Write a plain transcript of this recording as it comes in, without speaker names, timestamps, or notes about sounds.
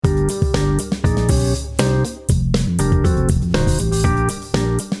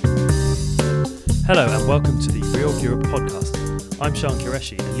and welcome to the Reorg Europe podcast. I'm Sean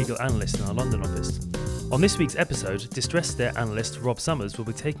Qureshi, a legal analyst in our London office. On this week's episode, distressed debt analyst Rob Summers will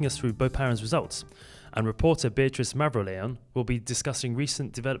be taking us through Beauparin's results, and reporter Beatrice Mavroleon will be discussing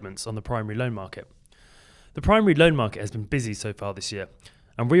recent developments on the primary loan market. The primary loan market has been busy so far this year,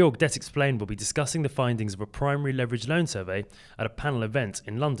 and Reorg Debt Explained will be discussing the findings of a primary leveraged loan survey at a panel event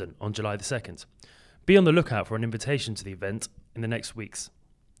in London on July the 2nd. Be on the lookout for an invitation to the event in the next weeks.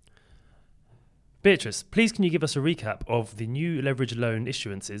 Beatrice, please can you give us a recap of the new leveraged loan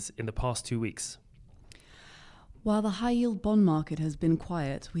issuances in the past 2 weeks? While the high-yield bond market has been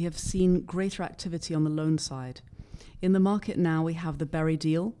quiet, we have seen greater activity on the loan side. In the market now, we have the Berry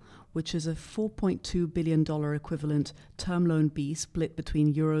deal, which is a $4.2 billion equivalent term loan B split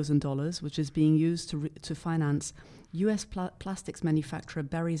between euros and dollars, which is being used to finance US plastics manufacturer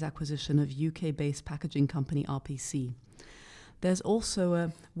Berry's acquisition of UK-based packaging company RPC. There's also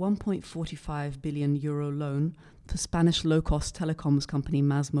a 1.45 billion euro loan to Spanish low-cost telecoms company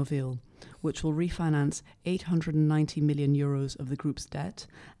MásMóvil, which will refinance 890 million euros of the group's debt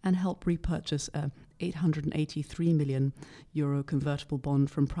and help repurchase a 883 million euro convertible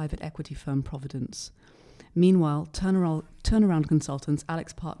bond from private equity firm Providence. Meanwhile, turnaround consultants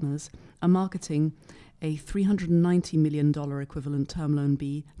AlixPartners are marketing a $390 million equivalent term loan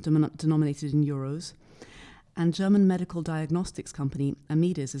B denominated in euros, and German medical diagnostics company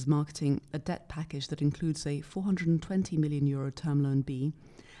Amedis is marketing a debt package that includes a 420 million euro term loan B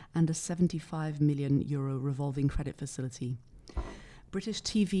and a 75 million euro revolving credit facility. British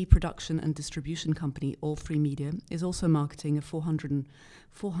TV production and distribution company All3Media is also marketing a 400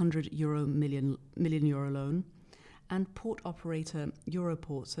 million euro loan, and port operator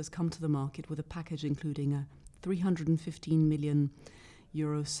Euroports has come to the market with a package including a 315 million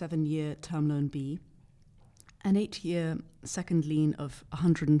euro 7-year term loan B, an 8-year second lien of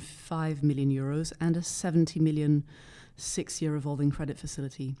 105 million euros and a 70 million 6-year revolving credit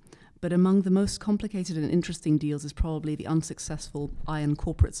facility. But among the most complicated and interesting deals is probably the unsuccessful Iron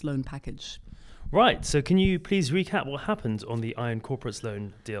Corporates loan package. Right, so can you please recap what happened on the Iron Corporates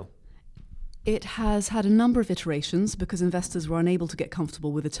loan deal? It has had a number of iterations because investors were unable to get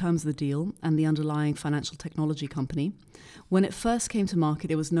comfortable with the terms of the deal and the underlying financial technology company. When it first came to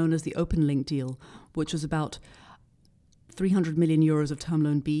market, it was known as the OpenLink deal, which was about 300 million euros of term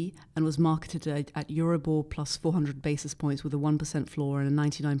loan B and was marketed at Euribor plus 400 basis points with a 1% floor and a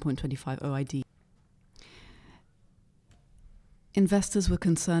 99.25 OID. Investors were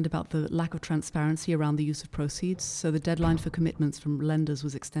concerned about the lack of transparency around the use of proceeds, so the deadline for commitments from lenders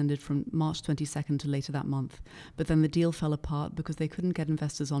was extended from March 22nd to later that month. But then the deal fell apart because they couldn't get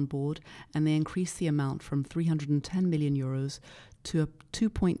investors on board, and they increased the amount from 310 million euros to a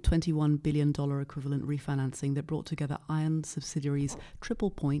 $2.21 billion equivalent refinancing that brought together Iron subsidiaries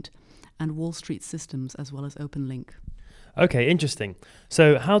Triple Point and Wall Street Systems, as well as OpenLink. Okay, interesting.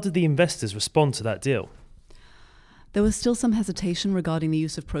 So how did the investors respond to that deal? There was still some hesitation regarding the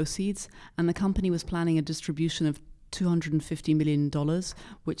use of proceeds, and the company was planning a distribution of $250 million,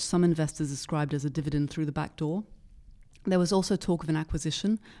 which some investors described as a dividend through the back door. There was also talk of an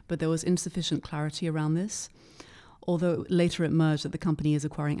acquisition, but there was insufficient clarity around this, although later it emerged that the company is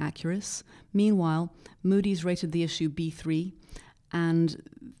acquiring Acurys. Meanwhile, Moody's rated the issue B3, and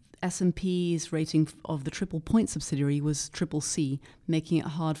S&P's rating of the Triple Point subsidiary was CCC, making it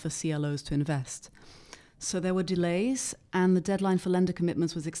hard for CLOs to invest. So there were delays, and the deadline for lender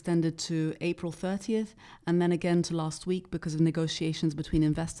commitments was extended to April 30th, and then again to last week because of negotiations between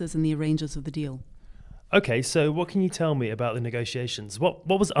investors and the arrangers of the deal. Okay, so what can you tell me about the negotiations? What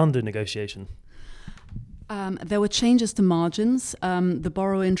was under negotiation? There were changes to margins. The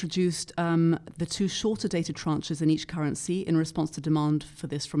borrower introduced the 2 shorter dated tranches in each currency in response to demand for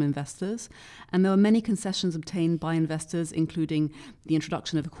this from investors. And there were many concessions obtained by investors, including the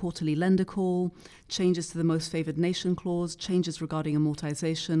introduction of a quarterly lender call, changes to the most favored nation clause, changes regarding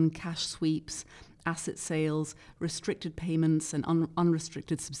amortization, cash sweeps, asset sales, restricted payments, and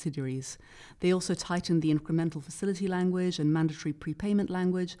unrestricted subsidiaries. They also tightened the incremental facility language and mandatory prepayment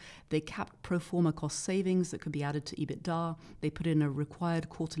language. They capped pro forma cost savings that could be added to EBITDA. They put in a required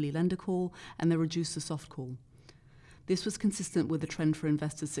quarterly lender call, and they reduced the soft call. This was consistent with the trend for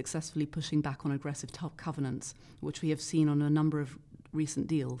investors successfully pushing back on aggressive top covenants, which we have seen on a number of recent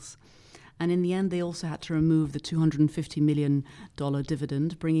deals. And in the end, they also had to remove the $250 million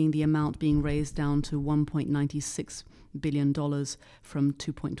dividend, bringing the amount being raised down to $1.96 billion from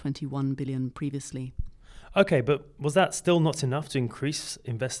 $2.21 billion previously. Okay, but was that still not enough to increase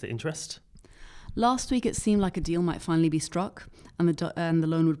investor interest? Last week, it seemed like a deal might finally be struck and the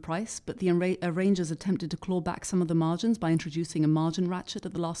loan would price, but the arrangers attempted to claw back some of the margins by introducing a margin ratchet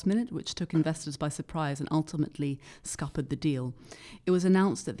at the last minute, which took investors by surprise and ultimately scuppered the deal. It was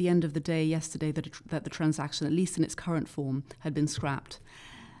announced at the end of the day yesterday that the transaction, at least in its current form, had been scrapped.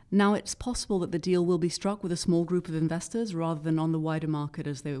 Now it's possible that the deal will be struck with a small group of investors rather than on the wider market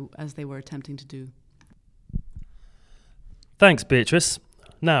as they were attempting to do. Thanks, Beatrice.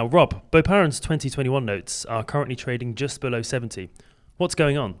 Now, Rob, Beauparen's 2021 notes are currently trading just below 70. What's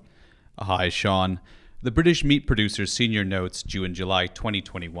going on? Hi, Sean. The British meat producers' senior notes due in July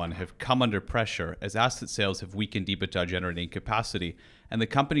 2021 have come under pressure as asset sales have weakened EBITDA generating capacity and the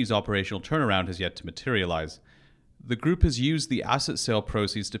company's operational turnaround has yet to materialize. The group has used the asset sale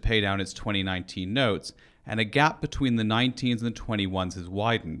proceeds to pay down its 2019 notes, and a gap between the 19s and the 21s has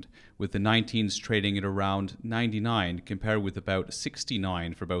widened, with the 19s trading at around 99 compared with about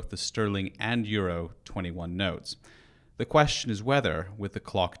 69 for both the sterling and euro 21 notes. The question is whether, with the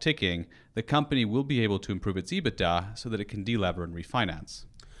clock ticking, the company will be able to improve its EBITDA so that it can delever and refinance.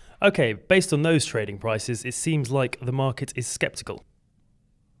 Okay, based on those trading prices, it seems like the market is skeptical.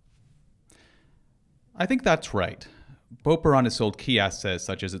 I think that's right. Beauparen has sold key assets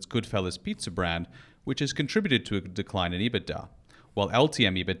such as its Goodfellas pizza brand, which has contributed to a decline in EBITDA. While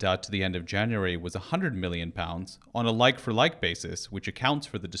LTM EBITDA to the end of January was £100 million, on a like-for-like basis, which accounts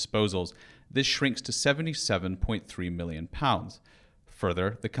for the disposals, this shrinks to £77.3 million.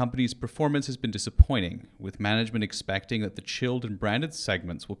 Further, the company's performance has been disappointing, with management expecting that the chilled and branded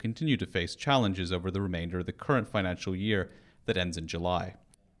segments will continue to face challenges over the remainder of the current financial year that ends in July.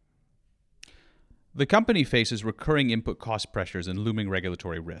 The company faces recurring input cost pressures and looming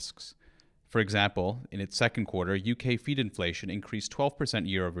regulatory risks. For example, in its second quarter, UK feed inflation increased 12%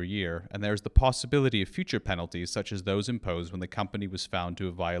 year over year, and there is the possibility of future penalties such as those imposed when the company was found to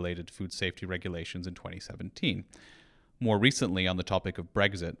have violated food safety regulations in 2017. More recently, on the topic of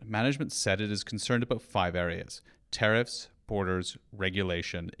Brexit, management said it is concerned about 5 areas: tariffs, borders,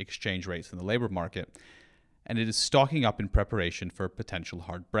 regulation, exchange rates in the labour market, and it is stocking up in preparation for a potential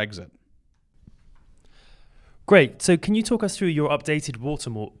hard Brexit. Great. So can you talk us through your updated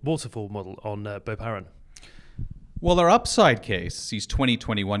waterfall model on Beauparen? While our upside case sees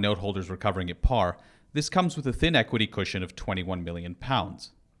 2021 note holders recovering at par, this comes with a thin equity cushion of £21 million.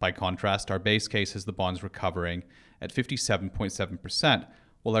 By contrast, our base case has the bonds recovering at 57.7%,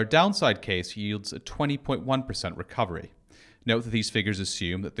 while our downside case yields a 20.1% recovery. Note that these figures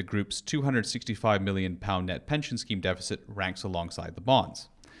assume that the group's £265 million net pension scheme deficit ranks alongside the bonds.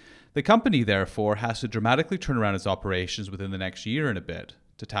 The company, therefore, has to dramatically turn around its operations within the next year and a bit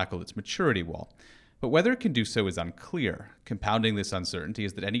to tackle its maturity wall. But whether it can do so is unclear. Compounding this uncertainty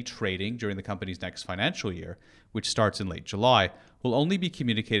is that any trading during the company's next financial year, which starts in late July, will only be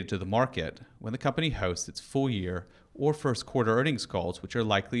communicated to the market when the company hosts its full year or first quarter earnings calls, which are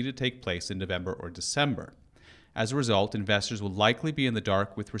likely to take place in November or December. As a result, investors will likely be in the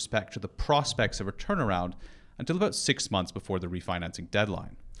dark with respect to the prospects of a turnaround until about 6 months before the refinancing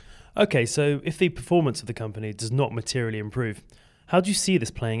deadline. Okay, so if the performance of the company does not materially improve, how do you see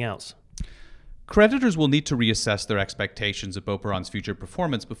this playing out? Creditors will need to reassess their expectations of Beauparen's future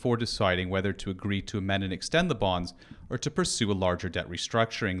performance before deciding whether to agree to amend and extend the bonds or to pursue a larger debt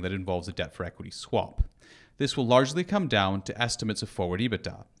restructuring that involves a debt-for-equity swap. This will largely come down to estimates of forward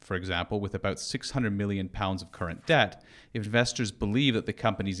EBITDA. For example, with about £600 million of current debt, if investors believe that the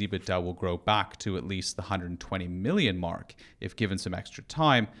company's EBITDA will grow back to at least the $120 million mark if given some extra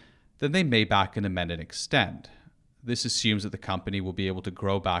time, then they may back and amend and extend. This assumes that the company will be able to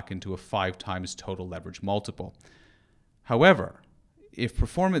grow back into a 5 times total leverage multiple. However, if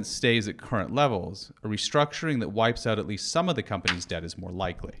performance stays at current levels, a restructuring that wipes out at least some of the company's debt is more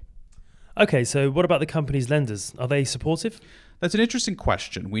likely. Okay, so what about the company's lenders? Are they supportive? That's an interesting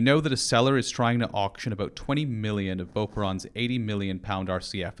question. We know that a seller is trying to auction about 20 million of Beauparen's £80 million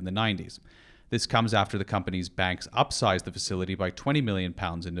RCF in the 90s. This comes after the company's banks upsized the facility by £20 million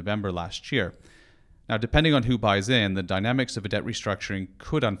in November last year. Now, depending on who buys in, the dynamics of a debt restructuring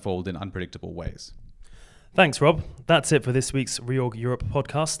could unfold in unpredictable ways. Thanks, Rob. That's it for this week's Reorg Europe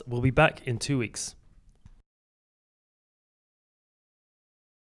podcast. We'll be back in 2 weeks.